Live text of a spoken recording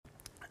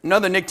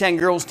Another Nick 10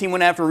 girls team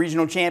went after a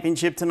regional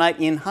championship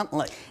tonight in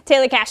Huntley.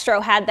 Taylor Castro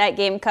had that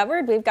game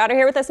covered. We've got her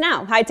here with us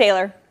now. Hi,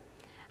 Taylor.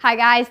 Hi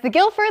guys, the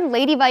Guilford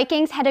Lady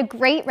Vikings had a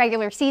great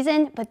regular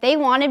season, but they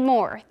wanted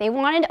more. They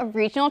wanted a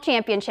regional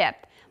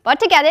championship. But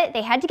to get it,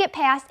 they had to get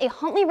past a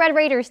Huntley Red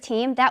Raiders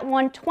team that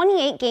won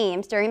 28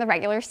 games during the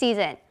regular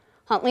season.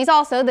 Huntley's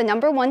also the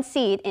 #1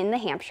 seed in the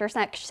Hampshire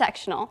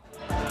sectional.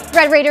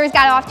 Red Raiders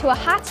got off to a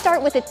hot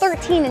start with a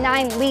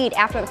 13-9 lead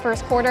after the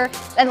first quarter.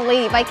 Then the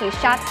Lady Vikings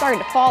shots started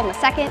to fall in the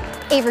second.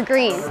 Avery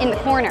Green in the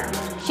corner.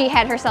 She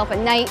had herself a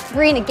night.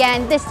 Green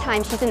again, this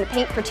time she's in the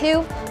paint for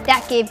 2.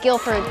 That gave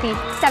Guilford the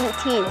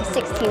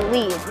 17-16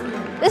 lead.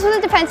 This was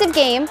a defensive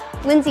game.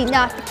 Lindsay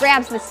Nuth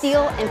grabs the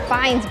steal and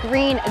finds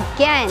Green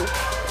again.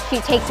 She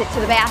takes it to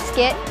the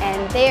basket,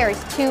 and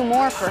there's 2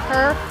 more for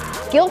her.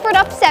 Guilford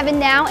up 7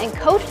 now, and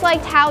coach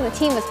liked how the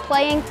team was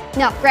playing.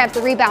 Nuth grabs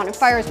the rebound and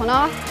fires one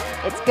off.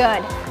 It's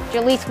good.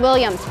 Jaleese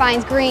Williams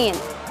finds Green,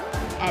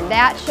 and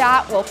that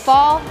shot will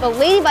fall. The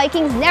Lady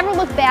Vikings never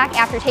looked back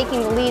after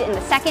taking the lead in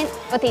the second,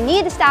 but they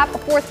needed to stop a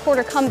fourth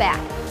quarter comeback.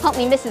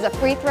 Huntley misses a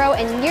free throw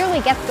and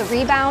nearly gets the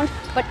rebound,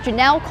 but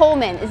Janelle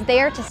Coleman is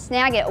there to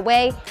snag it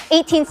away.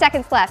 18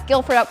 seconds left,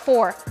 Guilford up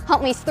 4.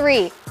 Huntley's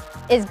 3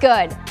 is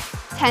good.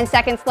 10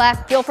 seconds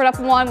left, Guilford up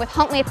 1 with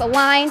Huntley at the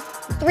line.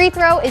 The free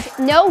throw is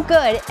no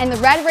good, and the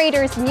Red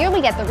Raiders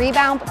nearly get the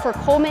rebound before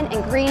Coleman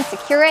and Green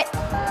secure it.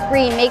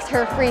 Green makes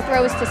her free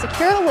throws to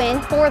secure the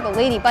win for the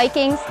Lady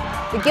Vikings.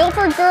 The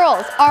Guilford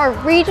girls are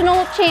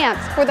regional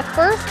champs for the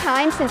first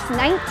time since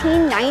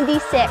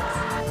 1996.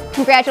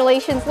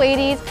 Congratulations,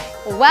 ladies.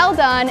 Well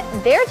done.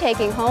 They're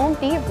taking home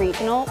the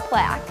regional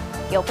plaque.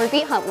 Guilford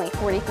beat Huntley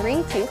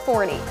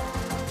 43-40.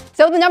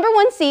 So the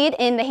 #1 seed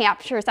in the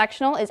Hampshire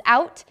sectional is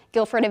out.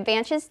 Guilford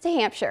advances to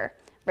Hampshire.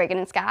 Reagan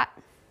and Scott.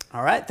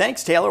 All right,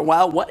 thanks, Taylor.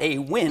 Wow, what a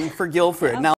win for Guilford. Now